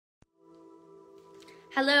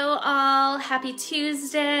Hello all, happy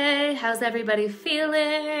Tuesday. How's everybody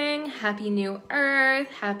feeling? Happy New Earth,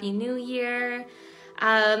 Happy New Year.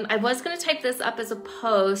 I was gonna type this up as a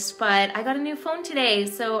post, but I got a new phone today,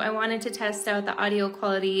 so I wanted to test out the audio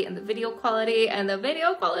quality and the video quality, and the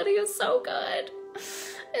video quality is so good.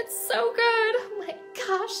 It's so good. Oh my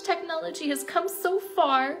gosh, technology has come so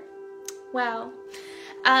far. Wow.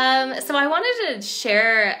 So I wanted to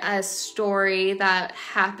share a story that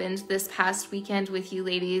happened this past weekend with you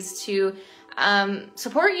ladies to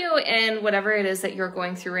support you in whatever it is that you're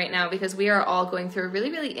going through right now, because we are all going through a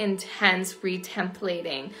really, really intense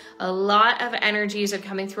retemplating. A lot of energies are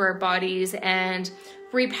coming through our bodies and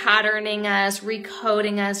repatterning us,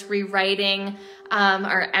 recoding us, rewriting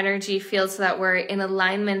our energy field so that we're in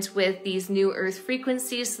alignment with these new earth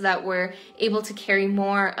frequencies, so that we're able to carry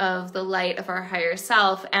more of the light of our higher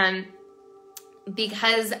self. And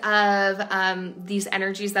because of these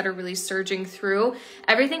energies that are really surging through,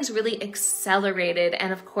 everything's really accelerated.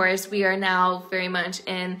 And of course, we are now very much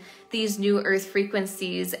in these new earth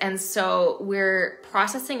frequencies. And so we're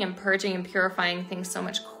processing and purging and purifying things so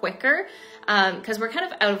much quicker because we're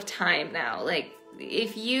kind of out of time now. Like,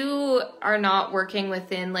 if you are not working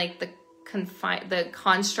within like the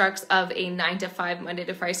constructs of a 9 to 5 Monday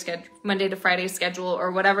to Friday schedule,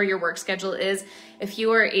 or whatever your work schedule is, if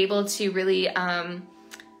you are able to really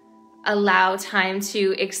allow time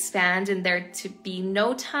to expand and there to be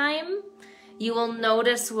no time, you will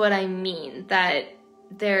notice what I mean, that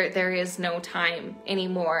there is no time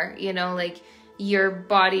anymore. You know, like, your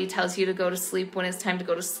body tells you to go to sleep when it's time to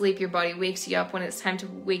go to sleep. Your body wakes you up when it's time to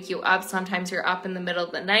wake you up. Sometimes you're up in the middle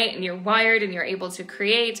of the night and you're wired and you're able to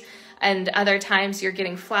create. And other times you're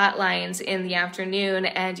getting flat lines in the afternoon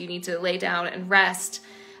and you need to lay down and rest.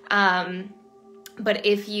 But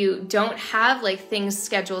if you don't have like things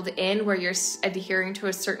scheduled in where you're adhering to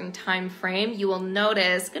a certain time frame, you will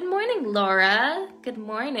notice, good morning, Laura. Good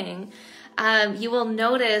morning. You will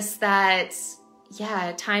notice that,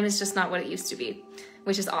 yeah, time is just not what it used to be,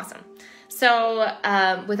 which is awesome. So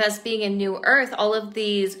with us being in New Earth, all of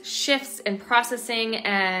these shifts and processing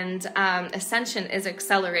and ascension is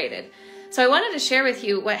accelerated. So I wanted to share with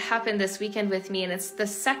you what happened this weekend with me, and it's the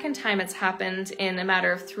second time it's happened in a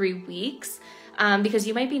matter of 3 weeks, because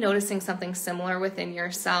you might be noticing something similar within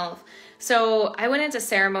yourself. So I went into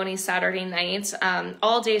ceremony Saturday night.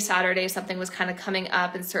 All day Saturday, something was kind of coming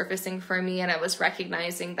up and surfacing for me, and I was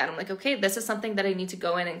recognizing that I'm like, okay, this is something that I need to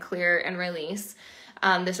go in and clear and release.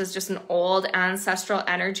 This is just an old ancestral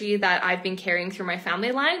energy that I've been carrying through my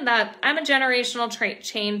family line, that I'm a generational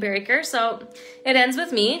chain breaker. So it ends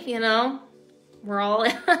with me, you know,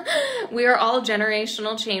 we are all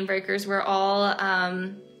generational chain breakers. We're all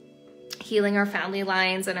healing our family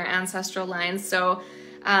lines and our ancestral lines. So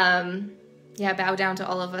yeah, bow down to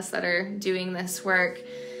all of us that are doing this work.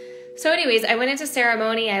 So anyways, I went into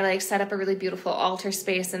ceremony. I like set up a really beautiful altar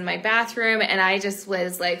space in my bathroom, and I just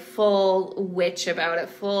was like full witch about it,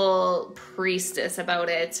 full priestess about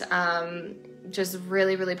it. Just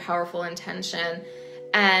really, really powerful intention.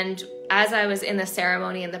 And as I was in the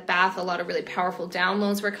ceremony in the bath, a lot of really powerful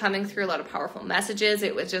downloads were coming through, a lot of powerful messages.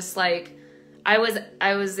 It was just like, I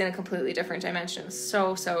was in a completely different dimension. It was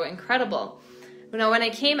so, so incredible. You know, when I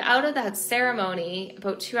came out of that ceremony,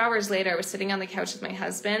 about 2 hours later, I was sitting on the couch with my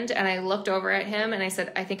husband, and I looked over at him and I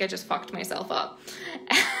said, I think I just fucked myself up.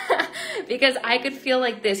 Because I could feel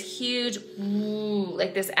like this huge,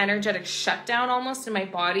 like this energetic shutdown almost in my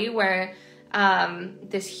body, where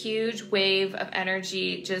this huge wave of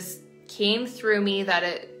energy just came through me that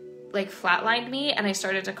it like flatlined me, and I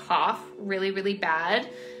started to cough really, really bad.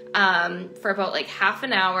 For about like half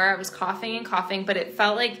an hour, I was coughing and coughing, but it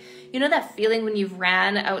felt like, you know, that feeling when you've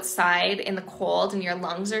ran outside in the cold and your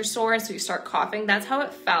lungs are sore, so you start coughing? That's how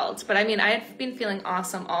it felt. But I mean, I had been feeling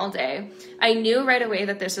awesome all day. I knew right away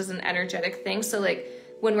that this was an energetic thing. So like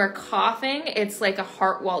when we're coughing, it's like a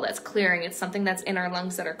heart wall that's clearing. It's something that's in our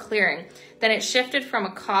lungs that are clearing. Then it shifted from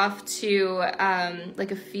a cough to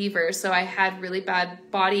like a fever. So I had really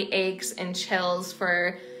bad body aches and chills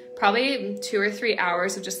for probably 2 or 3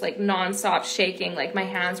 hours of just like nonstop shaking. Like my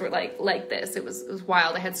hands were like this. It was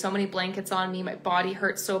wild. I had so many blankets on me. My body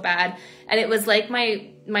hurt so bad. And it was like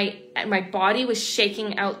my body was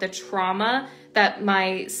shaking out the trauma that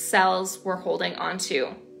my cells were holding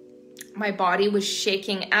onto. My body was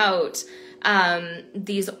shaking out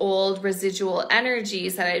these old residual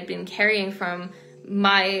energies that I had been carrying from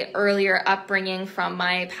my earlier upbringing, from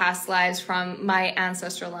my past lives, from my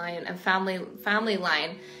ancestral line and family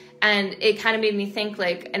line. And it kind of made me think,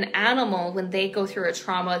 like, an animal, when they go through a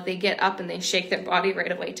trauma, they get up and they shake their body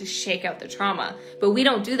right away to shake out the trauma. But we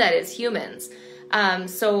don't do that as humans.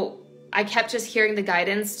 So I kept just hearing the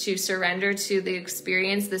guidance to surrender to the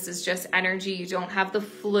experience. This is just energy. You don't have the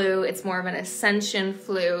flu. It's more of an ascension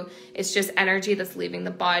flu. It's just energy that's leaving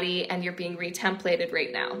the body, and you're being retemplated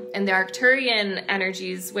right now. And the Arcturian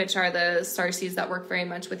energies, which are the starseeds that work very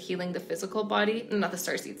much with healing the physical body, not the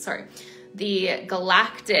starseeds, sorry, the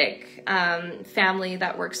galactic family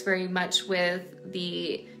that works very much with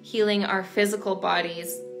the healing our physical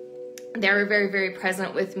bodies. They were very, very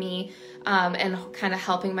present with me and kind of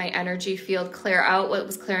helping my energy field clear out what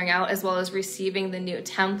was clearing out, as well as receiving the new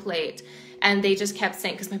template. And they just kept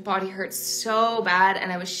saying, because my body hurt so bad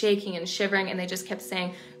and I was shaking and shivering, and they just kept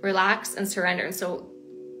saying, relax and surrender. And so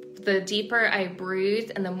the deeper I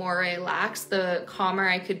breathed and the more I relaxed, the calmer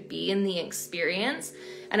I could be in the experience.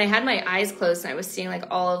 And I had my eyes closed and I was seeing like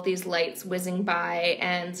all of these lights whizzing by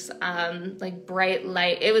and like bright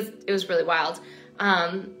light. It was really wild.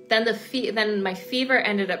 Then my fever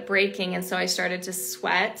ended up breaking, and so I started to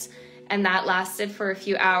sweat, and that lasted for a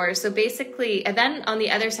few hours. So basically, and then on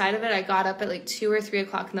the other side of it, I got up at like 2 or 3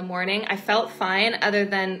 o'clock in the morning. I felt fine, other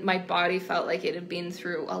than my body felt like it had been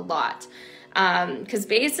through a lot. Because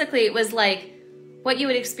basically it was like what you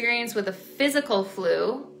would experience with a physical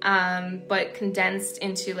flu, but condensed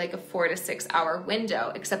into like a 4 to 6 hour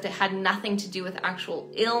window, except it had nothing to do with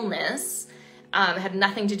actual illness. It had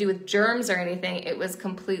nothing to do with germs or anything. It was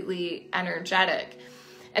completely energetic.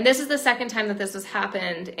 And this is the second time that this has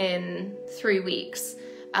happened in 3 weeks.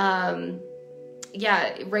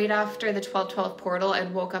 Yeah, right after the 12/12 portal, I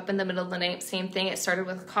woke up in the middle of the night, same thing. It started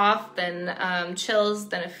with a cough, then chills,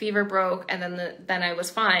 then a fever broke, and then I was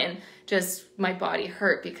fine. Just my body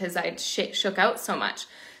hurt because I'd shook out so much.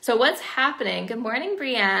 So what's happening? Good morning,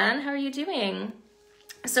 Brianne. How are you doing?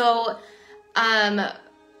 So,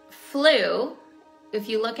 flu, if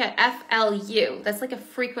you look at FLU, that's like a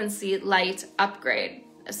frequency light upgrade.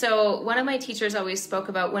 So one of my teachers always spoke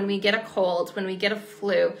about when we get a cold, when we get a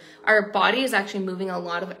flu, our body is actually moving a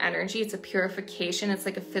lot of energy. It's a purification. It's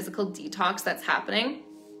like a physical detox that's happening.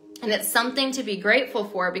 And it's something to be grateful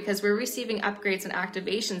for, because we're receiving upgrades and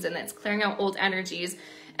activations, and it's clearing out old energies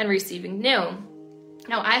and receiving new.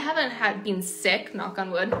 Now, I haven't been sick, knock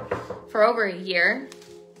on wood, for over a year.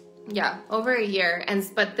 Yeah, over a year.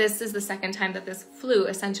 But this is the second time that this flu,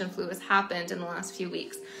 ascension flu, has happened in the last few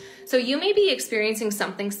weeks. So you may be experiencing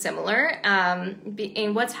something similar.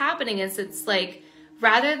 And what's happening is, it's like,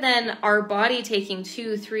 rather than our body taking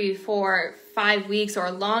 2, 3, 4, 5 weeks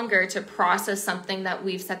or longer to process something that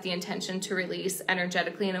we've set the intention to release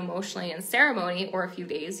energetically and emotionally in ceremony, or a few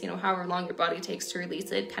days, however long your body takes to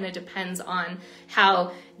release it, kind of depends on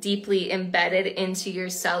how deeply embedded into your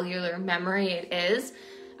cellular memory it is.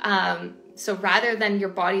 So rather than your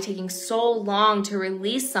body taking so long to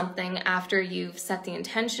release something after you've set the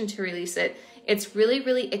intention to release it, it's really,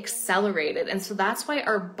 really accelerated. And so that's why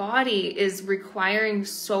our body is requiring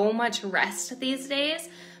so much rest these days.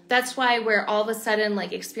 That's why we're all of a sudden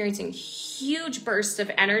like experiencing huge bursts of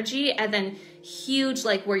energy, and then huge,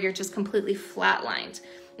 like where you're just completely flatlined.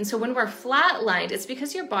 And so when we're flatlined, it's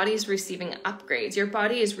because your body is receiving upgrades. Your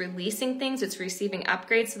body is releasing things. It's receiving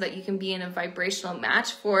upgrades so that you can be in a vibrational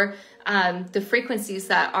match for the frequencies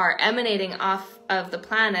that are emanating off of the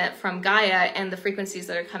planet from Gaia, and the frequencies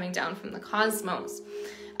that are coming down from the cosmos.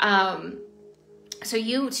 So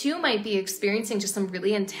you too might be experiencing just some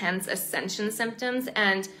really intense ascension symptoms,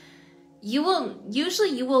 and you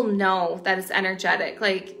will know that it's energetic.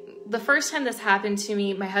 Like the first time this happened to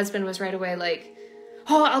me, my husband was right away like,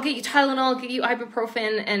 oh, I'll get you Tylenol, I'll get you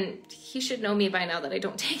ibuprofen. And he should know me by now that I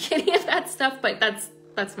don't take any of that stuff, but that's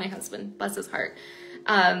my husband, bless his heart.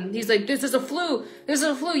 He's like, this is a flu,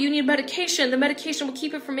 you need medication, the medication will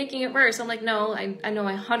keep it from making it worse. I'm like, no, I know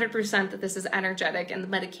 100% that this is energetic, and the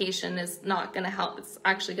medication is not going to help. It's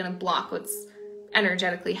actually going to block what's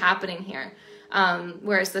energetically happening here.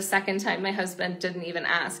 Whereas the second time, my husband didn't even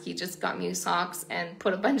ask. He just got me socks and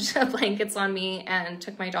put a bunch of blankets on me and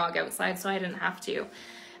took my dog outside, so I didn't have to.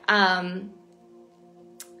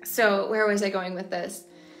 So where was I going with this?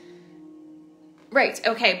 Right,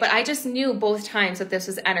 okay, but I just knew both times that this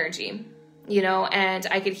was energy, and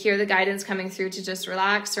I could hear the guidance coming through to just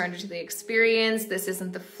relax, surrender to the experience. This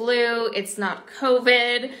isn't the flu, it's not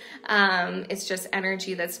COVID, it's just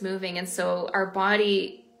energy that's moving. And so our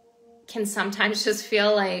body can sometimes just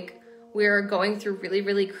feel like we're going through really,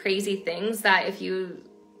 really crazy things that if you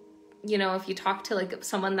talk to like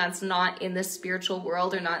someone that's not in the spiritual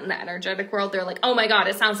world or not in the energetic world, they're like, oh my God,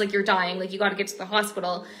 it sounds like you're dying. Like you got to get to the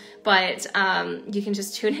hospital. But you can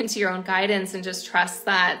just tune into your own guidance and just trust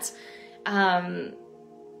that your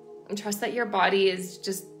body is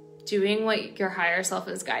just doing what your higher self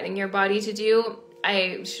is guiding your body to do.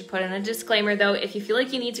 I should put in a disclaimer though, if you feel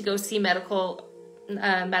like you need to go see medical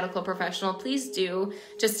professional, please do,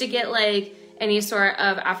 just to get like any sort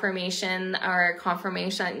of affirmation or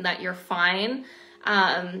confirmation that you're fine.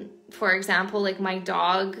 For example, like my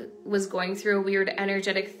dog was going through a weird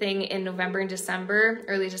energetic thing in November and December,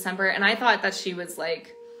 early December, and I thought that she was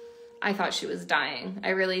dying. I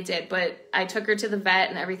really did, but I took her to the vet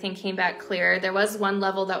and everything came back clear. There was one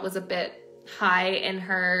level that was a bit high in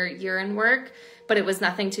her urine work, but it was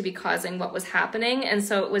nothing to be causing what was happening. And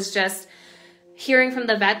so it was just hearing from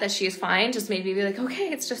the vet that she is fine just made me be like, okay,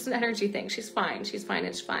 it's just an energy thing. She's fine.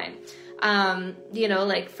 It's fine. You know,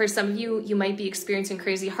 like for some of you, you might be experiencing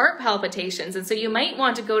crazy heart palpitations. And so you might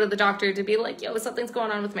want to go to the doctor to be like, yo, something's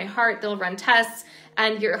going on with my heart. They'll run tests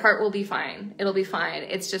and your heart will be fine. It'll be fine.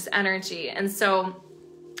 It's just energy. And so,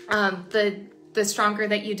 the stronger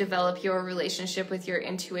that you develop your relationship with your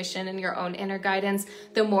intuition and your own inner guidance,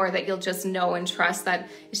 the more that you'll just know and trust that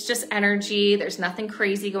it's just energy. There's nothing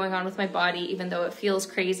crazy going on with my body, even though it feels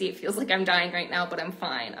crazy. It feels like I'm dying right now, but I'm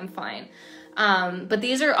fine. But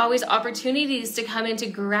these are always opportunities to come into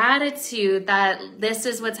gratitude that this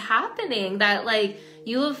is what's happening, that like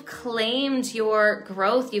you have claimed your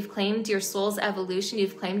growth, you've claimed your soul's evolution,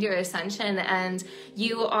 you've claimed your ascension, and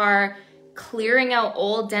you are clearing out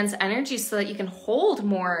old dense energy so that you can hold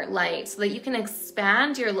more light, so that you can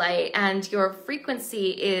expand your light and your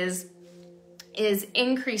frequency is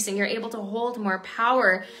increasing. You're able to hold more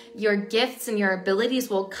power. Your gifts and your abilities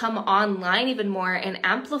will come online even more and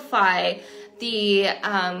amplify the,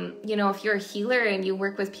 you know, if you're a healer and you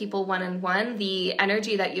work with people one-on-one, the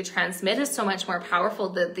energy that you transmit is so much more powerful.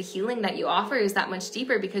 The healing that you offer is that much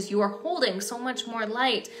deeper because you are holding so much more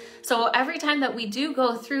light. So every time that we do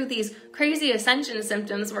go through these crazy ascension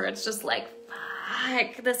symptoms where it's just like,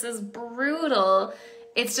 fuck, this is brutal,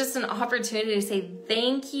 it's just an opportunity to say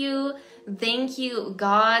thank you. Thank you,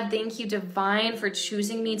 God. Thank you, Divine, for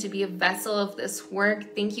choosing me to be a vessel of this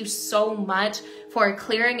work. Thank you so much for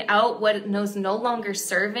clearing out what is no longer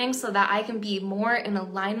serving so that I can be more in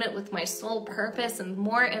alignment with my soul purpose and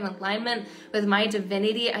more in alignment with my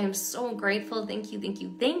divinity. I am so grateful. Thank you, thank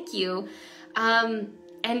you, thank you. And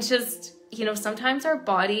just, you know, sometimes our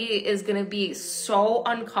body is going to be so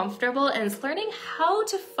uncomfortable, and it's learning how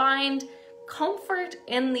to find comfort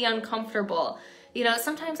in the uncomfortable. You know,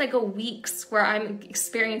 sometimes I go weeks where I'm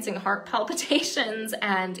experiencing heart palpitations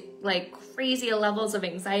and like crazy levels of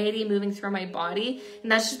anxiety moving through my body.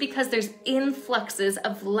 And that's just because there's influxes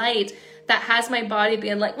of light that has my body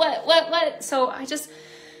being like, what? So I just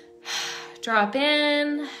drop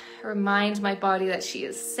in, remind my body that she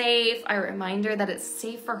is safe. I remind her that it's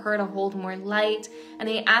safe for her to hold more light. And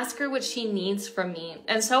I ask her what she needs from me.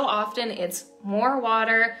 And so often it's more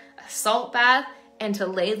water, a salt bath, and to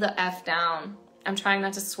lay the F down. I'm trying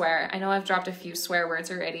not to swear. I know I've dropped a few swear words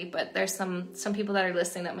already, but there's some people that are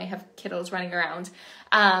listening that may have kiddos running around.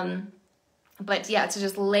 But yeah, to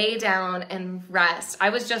just lay down and rest. I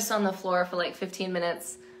was just on the floor for like 15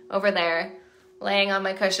 minutes over there, laying on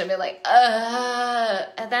my cushion, be like,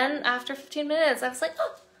 and then after 15 minutes, I was like,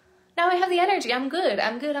 oh, now I have the energy. I'm good.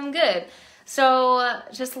 So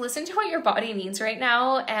just listen to what your body needs right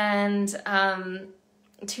now and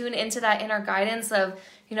tune into that inner guidance of,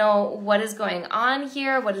 you know, what is going on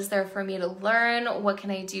here? What is there for me to learn? What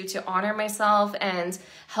can I do to honor myself and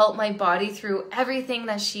help my body through everything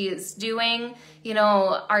that she is doing? You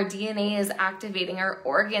know, our DNA is activating, our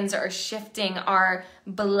organs are shifting, our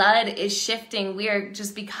blood is shifting. We are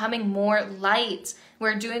just becoming more light.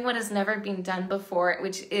 We're doing what has never been done before,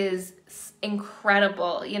 which is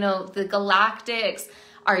incredible. You know, the galactics,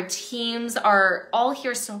 our teams are all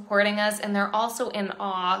here supporting us, and they're also in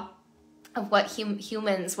awe of what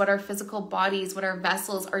humans, what our physical bodies, what our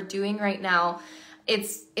vessels are doing right now.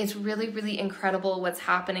 It's really, really incredible what's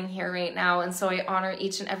happening here right now. And so I honor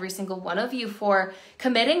each and every single one of you for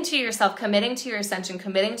committing to yourself, committing to your ascension,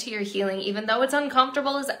 committing to your healing, even though it's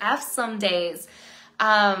uncomfortable as F some days.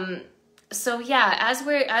 So yeah, as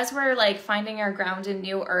we're like finding our ground in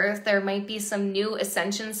new earth, there might be some new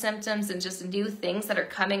ascension symptoms and just new things that are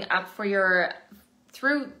coming up for your,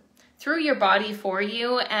 through your body for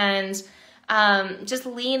you. And just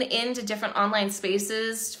lean into different online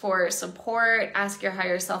spaces for support, ask your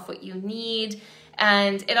higher self what you need.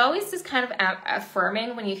 And it always is kind of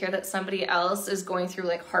affirming when you hear that somebody else is going through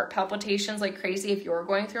like heart palpitations like crazy if you're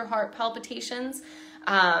going through heart palpitations.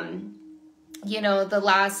 You know, the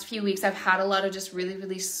last few weeks I've had a lot of just really,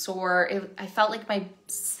 really sore. I felt like my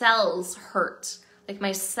cells hurt, like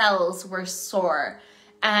my cells were sore.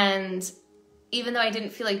 And even though I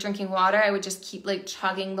didn't feel like drinking water, I would just keep like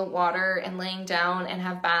chugging the water and laying down and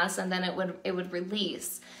have baths, and then it would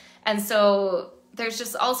release. And so there's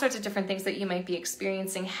just all sorts of different things that you might be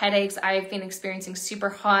experiencing. Headaches. I've been experiencing super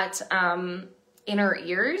hot inner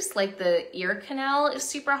ears, like the ear canal is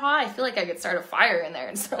super hot. I feel like I could start a fire in there,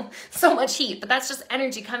 and so much heat, but that's just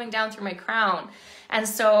energy coming down through my crown. And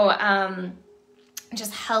so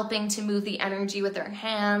just helping to move the energy with our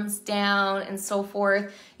hands down and so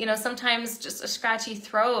forth. You know, sometimes just a scratchy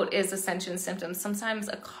throat is ascension symptoms. Sometimes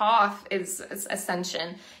a cough is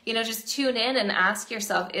ascension. You know, just tune in and ask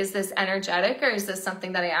yourself, is this energetic, or is this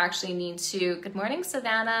something that I actually need to, good morning,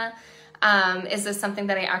 Savannah. Is this something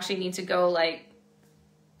that I actually need to go like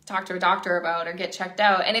talk to a doctor about or get checked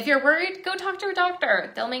out? And if you're worried, go talk to a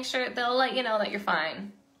doctor. They'll make sure, they'll let you know that you're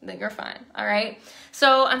fine. That you're fine. All right.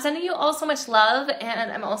 So I'm sending you all so much love,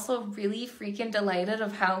 and I'm also really freaking delighted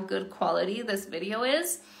of how good quality this video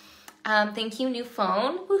is. Thank you, new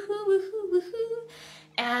phone. Woohoo, woohoo, woohoo.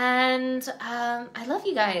 And I love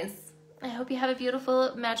you guys. I hope you have a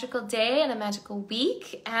beautiful, magical day and a magical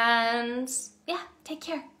week. And yeah, take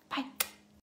care.